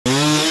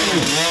Day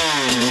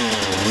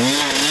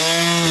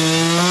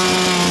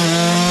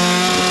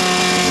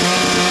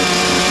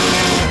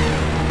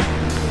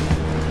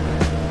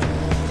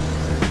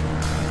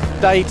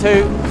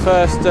 2,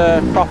 first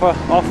proper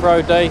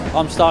off-road day.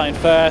 I'm starting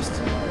first,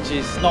 which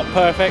is not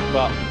perfect,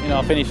 but you know,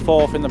 I finished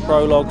 4th in the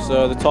prologue,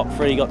 so the top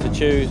 3 got to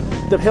choose.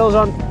 The hills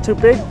aren't too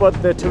big, but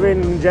the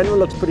terrain in general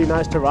looks pretty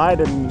nice to ride,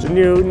 and it's a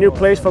new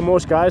place for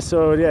most guys,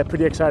 so yeah,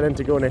 pretty exciting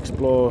to go and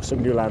explore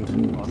some new land.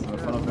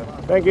 Awesome.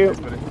 Thank you.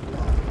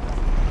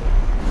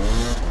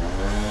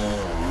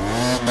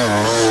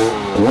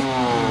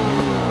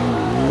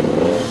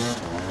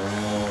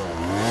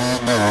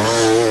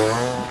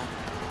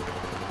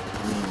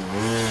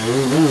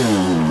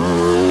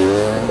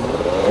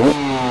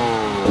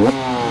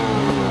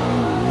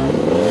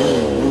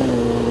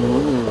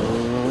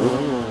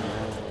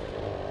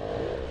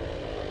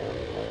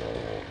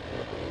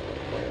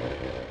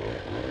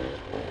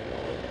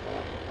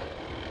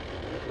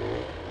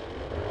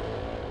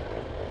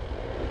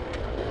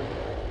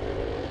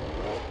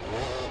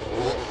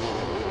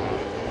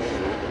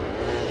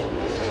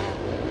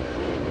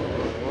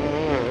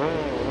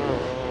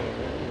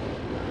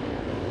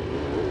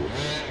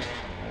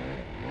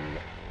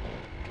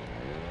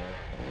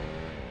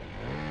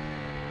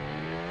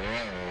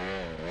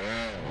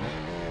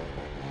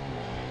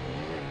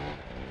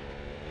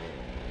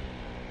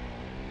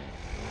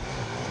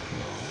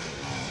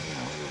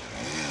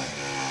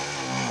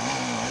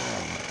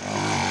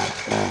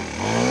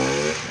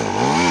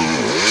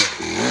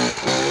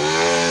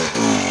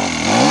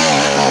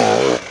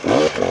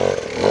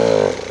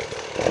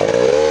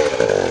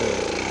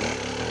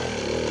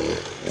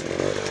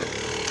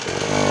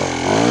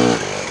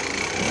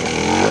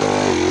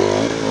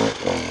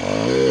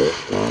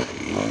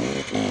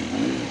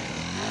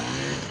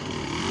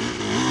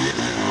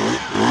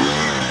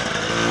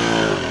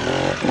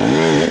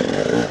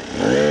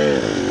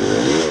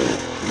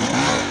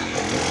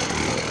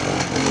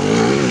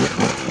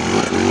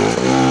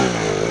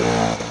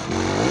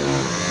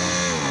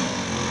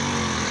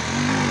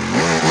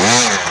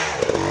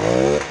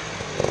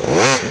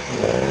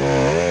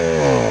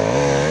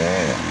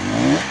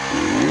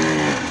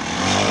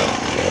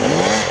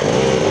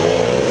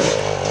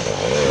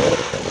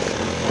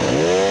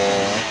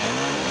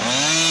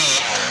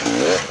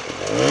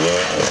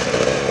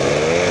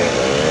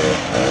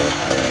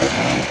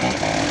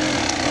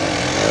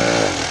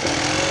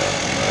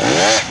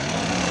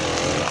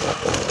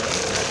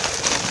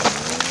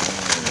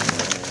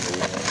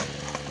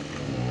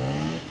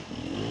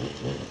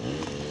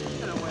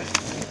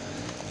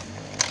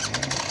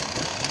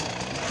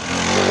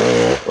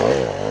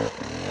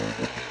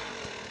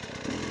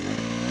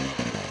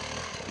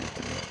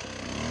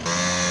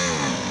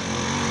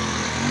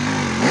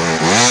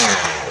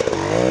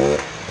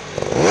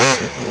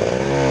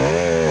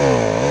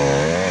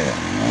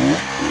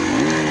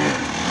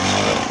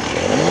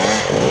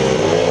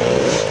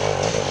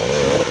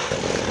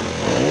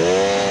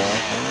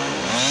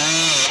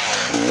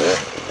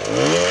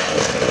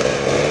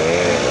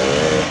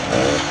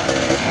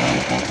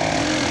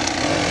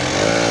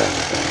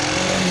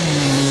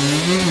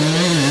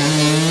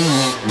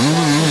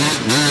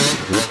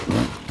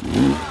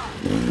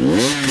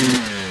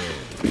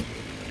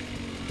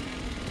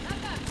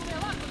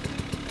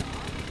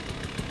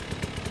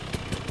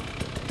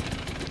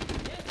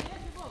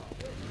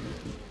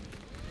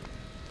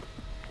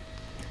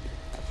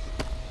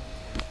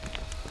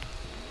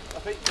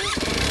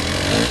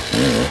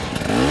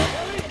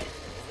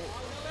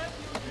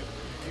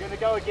 You're gonna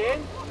go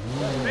again?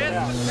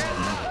 Yeah.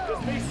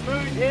 Just be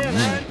smooth here,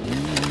 man.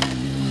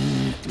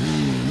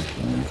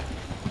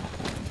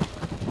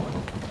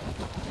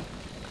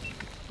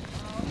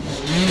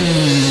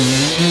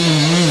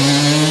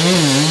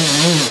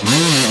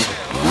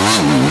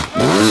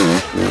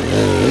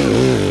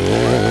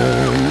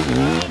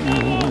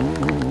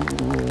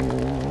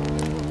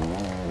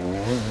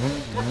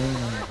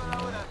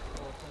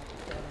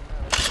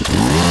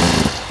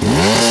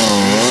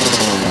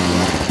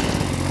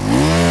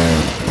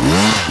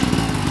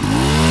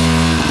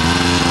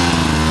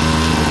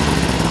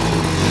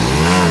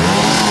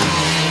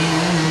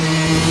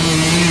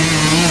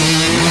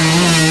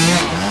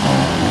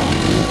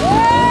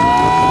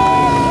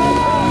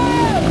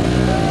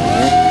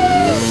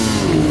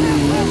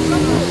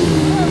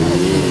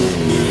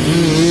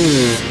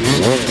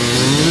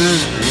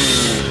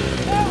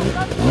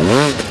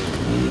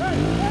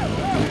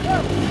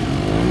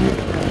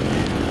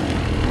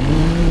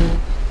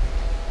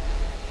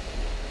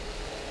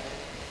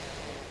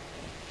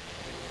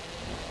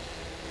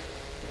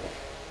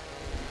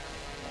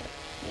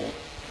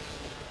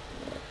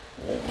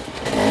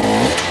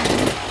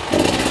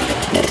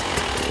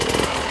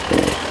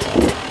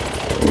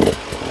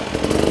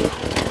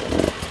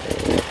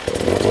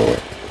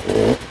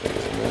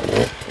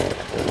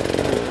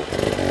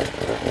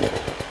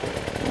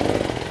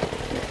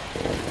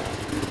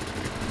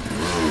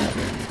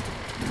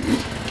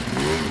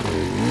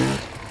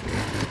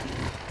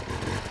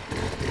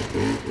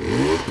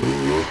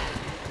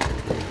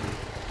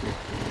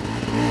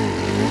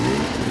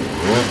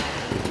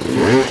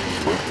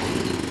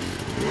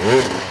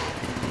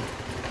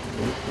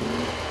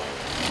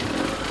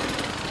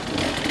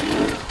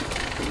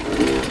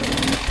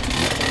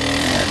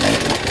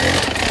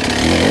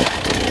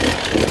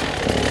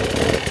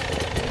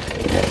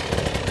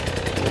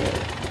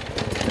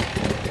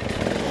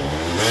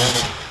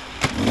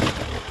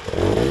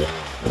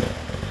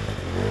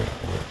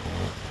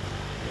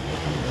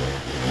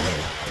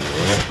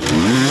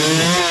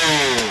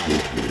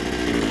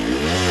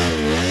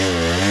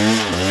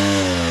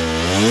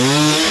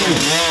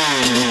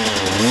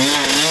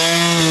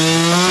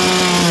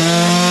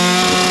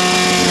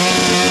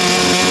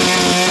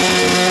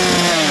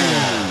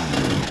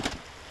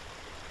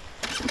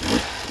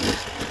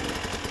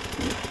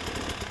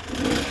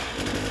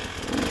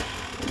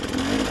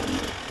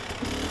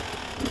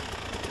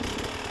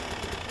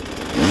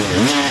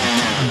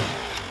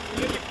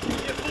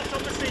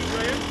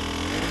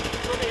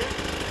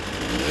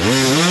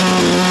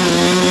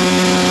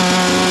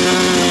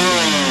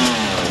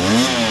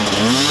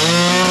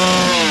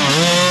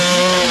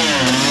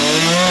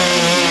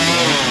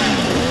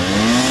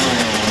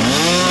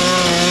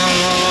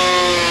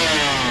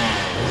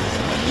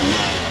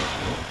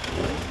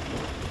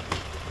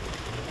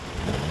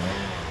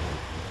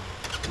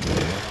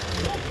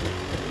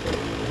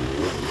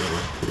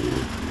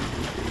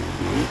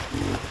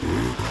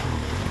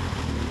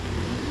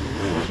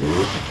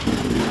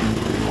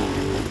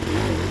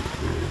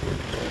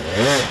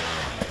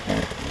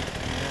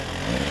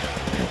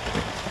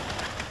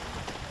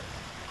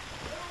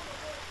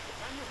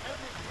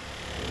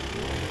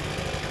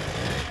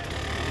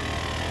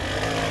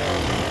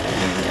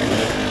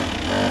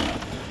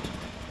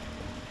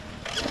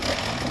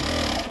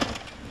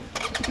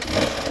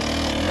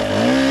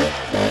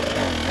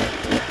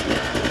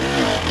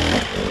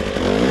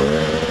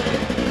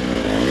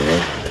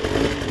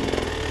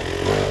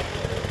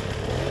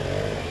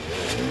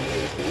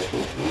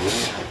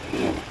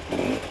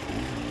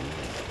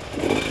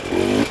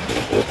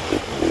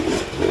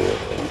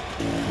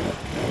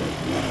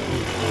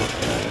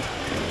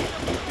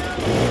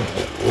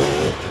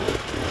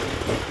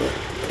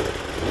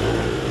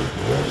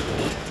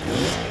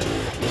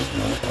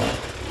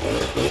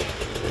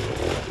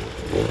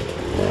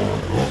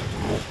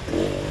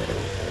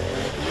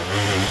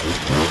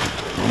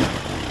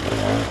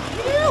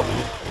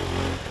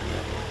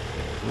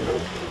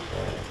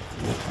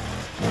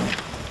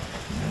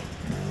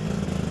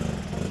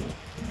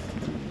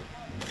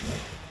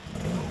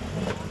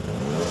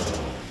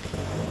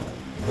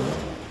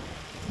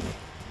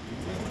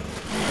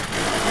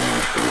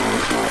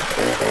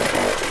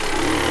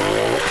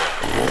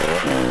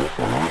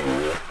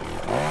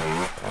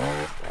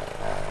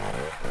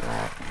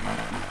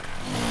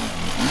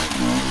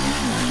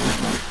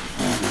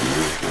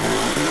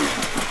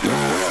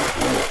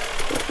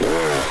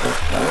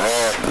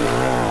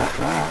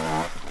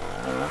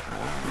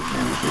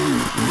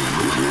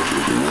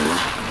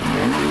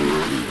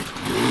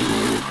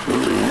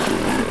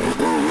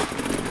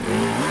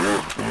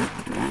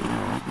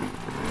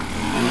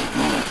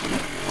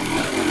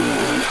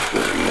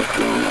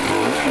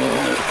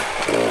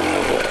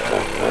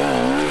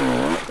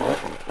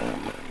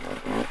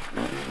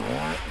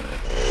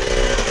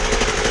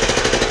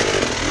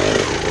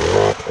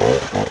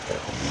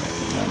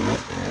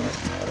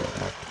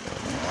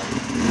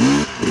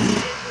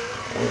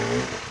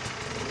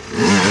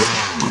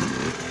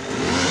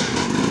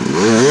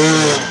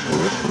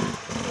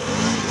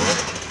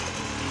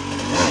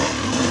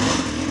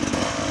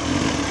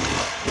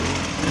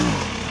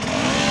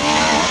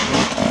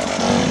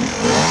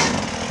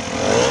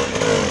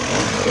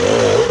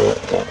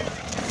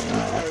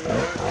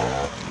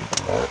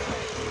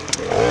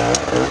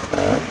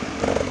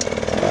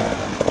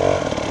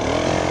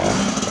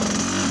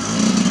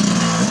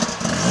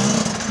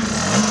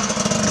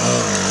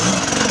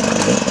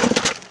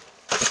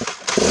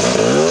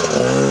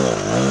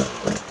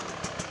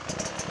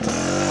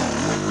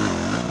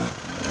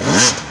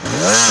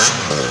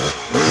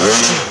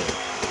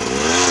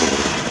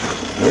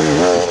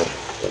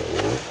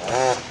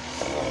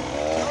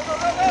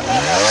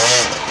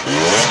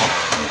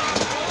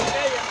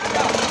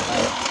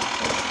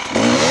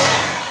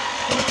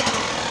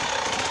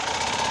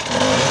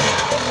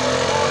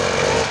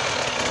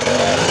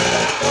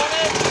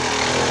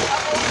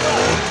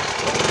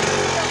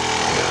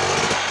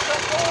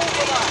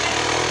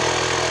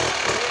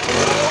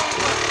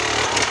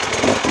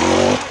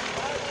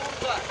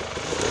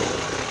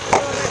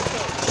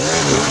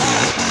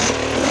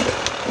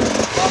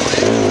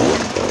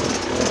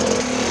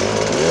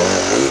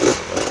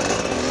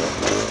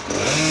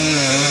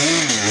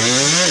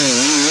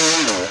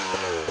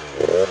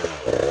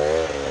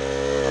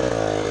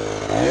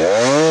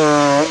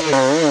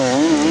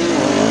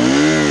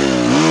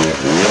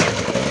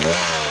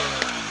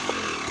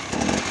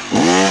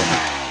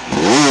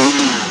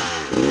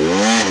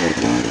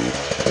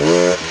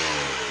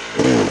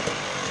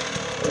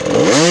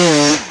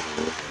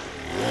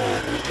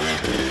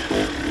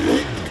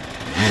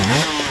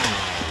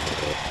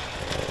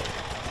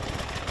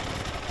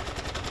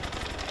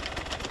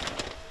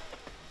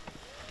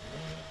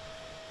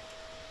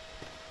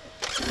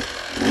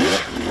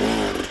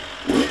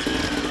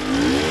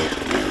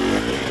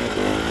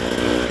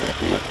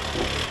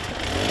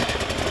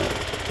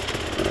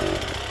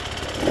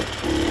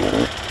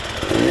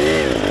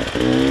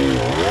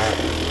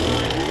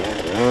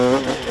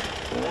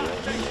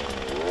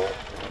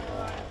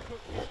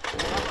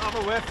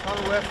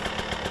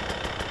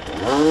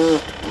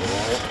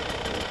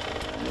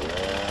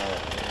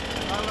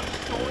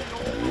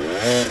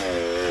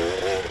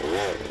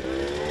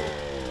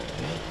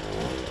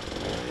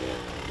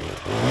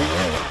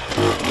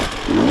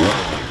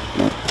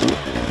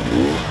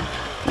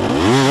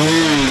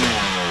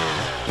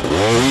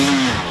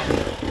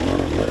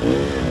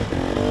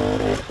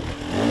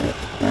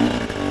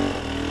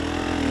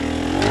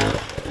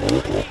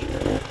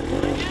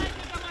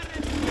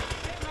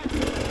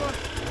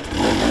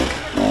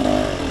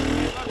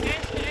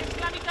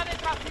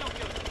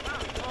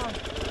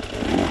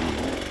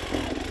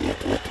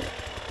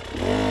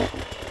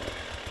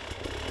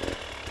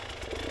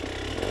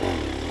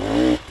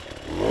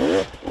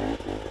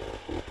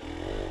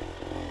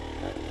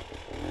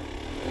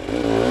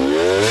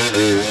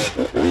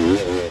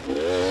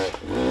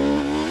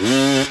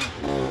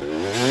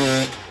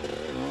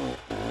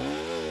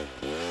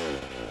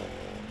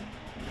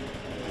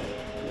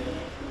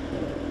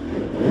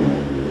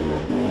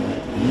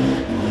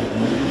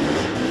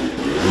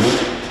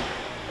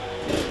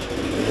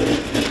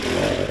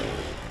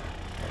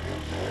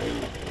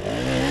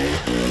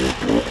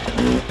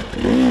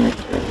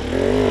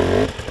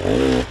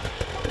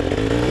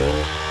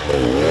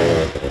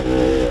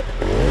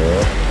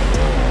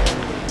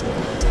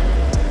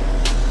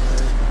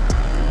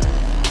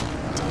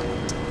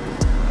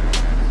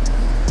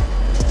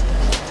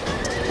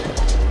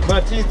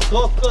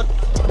 Good.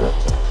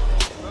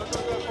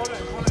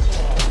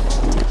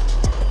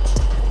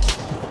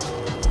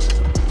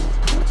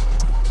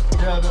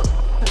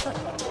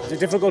 It's a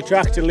difficult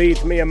track to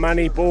lead. Me and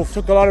Manny both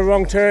took a lot of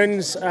wrong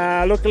turns.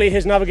 Luckily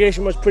his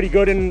navigation was pretty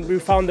good and we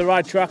found the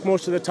right track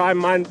most of the time.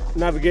 My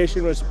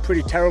navigation was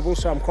pretty terrible,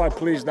 so I'm quite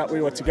pleased that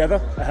we were together.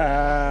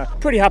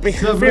 Pretty happy,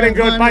 feeling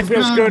good, bike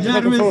feels good,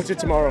 looking forward to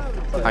tomorrow.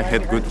 I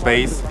had good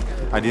pace,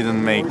 I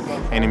didn't make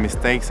any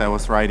mistakes, I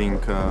was riding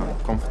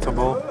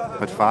comfortable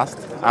but fast.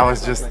 I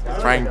was just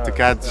trying to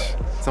catch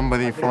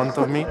somebody in front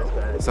of me,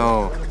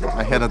 so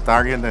I had a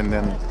target and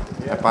then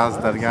I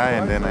passed that guy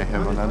and then I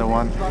have another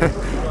one.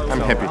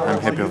 I'm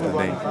happy of the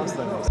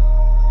day.